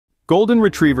Golden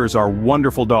Retrievers are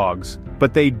wonderful dogs,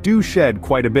 but they do shed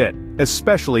quite a bit,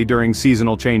 especially during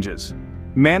seasonal changes.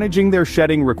 Managing their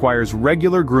shedding requires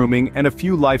regular grooming and a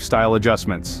few lifestyle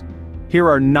adjustments. Here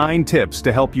are 9 tips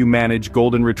to help you manage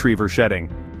Golden Retriever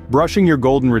shedding. Brushing your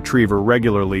Golden Retriever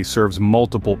regularly serves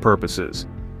multiple purposes.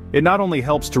 It not only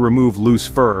helps to remove loose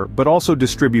fur, but also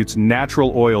distributes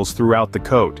natural oils throughout the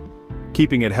coat,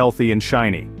 keeping it healthy and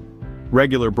shiny.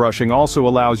 Regular brushing also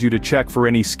allows you to check for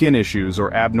any skin issues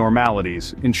or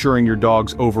abnormalities, ensuring your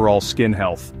dog's overall skin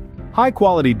health.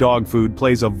 High-quality dog food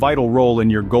plays a vital role in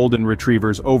your Golden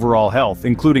Retriever's overall health,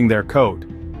 including their coat.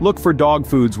 Look for dog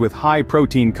foods with high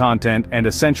protein content and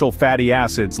essential fatty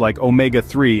acids like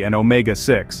omega-3 and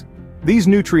omega-6. These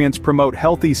nutrients promote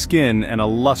healthy skin and a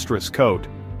lustrous coat.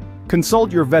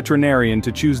 Consult your veterinarian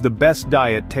to choose the best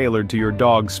diet tailored to your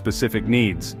dog's specific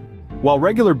needs. While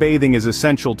regular bathing is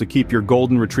essential to keep your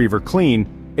Golden Retriever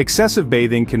clean, excessive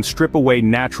bathing can strip away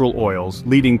natural oils,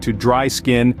 leading to dry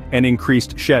skin and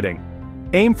increased shedding.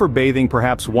 Aim for bathing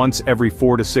perhaps once every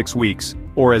 4 to 6 weeks,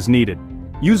 or as needed.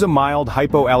 Use a mild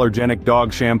hypoallergenic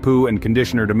dog shampoo and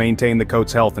conditioner to maintain the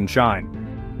coat's health and shine.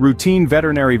 Routine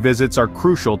veterinary visits are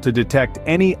crucial to detect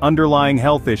any underlying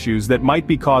health issues that might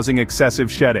be causing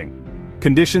excessive shedding.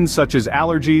 Conditions such as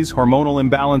allergies, hormonal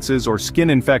imbalances, or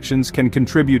skin infections can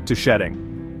contribute to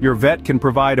shedding. Your vet can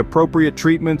provide appropriate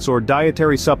treatments or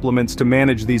dietary supplements to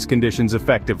manage these conditions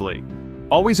effectively.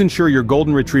 Always ensure your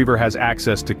Golden Retriever has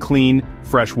access to clean,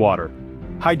 fresh water.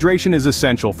 Hydration is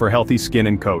essential for healthy skin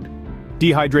and coat.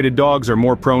 Dehydrated dogs are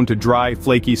more prone to dry,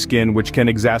 flaky skin, which can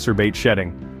exacerbate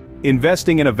shedding.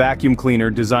 Investing in a vacuum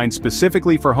cleaner designed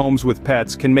specifically for homes with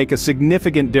pets can make a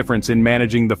significant difference in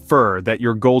managing the fur that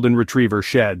your Golden Retriever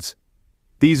sheds.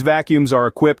 These vacuums are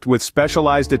equipped with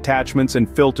specialized attachments and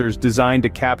filters designed to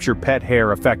capture pet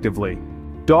hair effectively.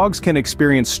 Dogs can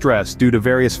experience stress due to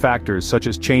various factors such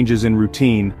as changes in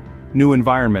routine, new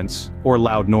environments, or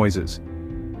loud noises.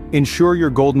 Ensure your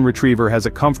Golden Retriever has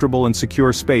a comfortable and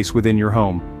secure space within your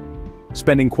home.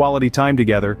 Spending quality time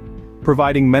together,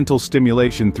 providing mental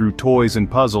stimulation through toys and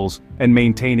puzzles, and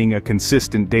maintaining a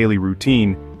consistent daily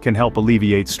routine can help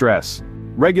alleviate stress.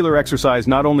 Regular exercise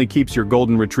not only keeps your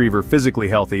Golden Retriever physically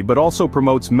healthy but also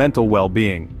promotes mental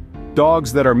well-being.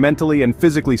 Dogs that are mentally and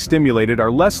physically stimulated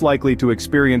are less likely to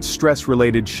experience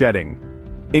stress-related shedding.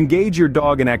 Engage your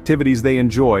dog in activities they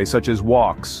enjoy such as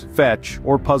walks, fetch,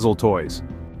 or puzzle toys.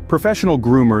 Professional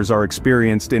groomers are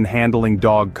experienced in handling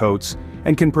dog coats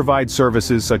and can provide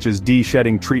services such as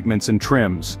de-shedding treatments and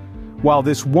trims. While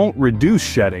this won't reduce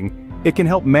shedding, it can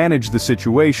help manage the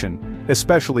situation,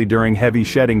 especially during heavy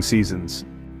shedding seasons.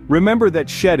 Remember that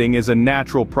shedding is a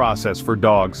natural process for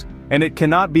dogs, and it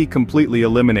cannot be completely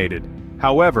eliminated.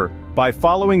 However, by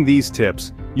following these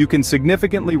tips, you can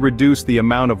significantly reduce the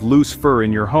amount of loose fur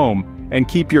in your home and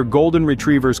keep your Golden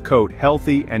Retriever's coat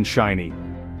healthy and shiny.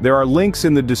 There are links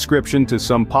in the description to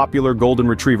some popular Golden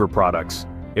Retriever products.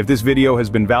 If this video has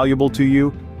been valuable to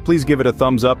you, please give it a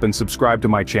thumbs up and subscribe to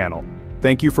my channel.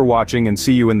 Thank you for watching and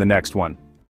see you in the next one.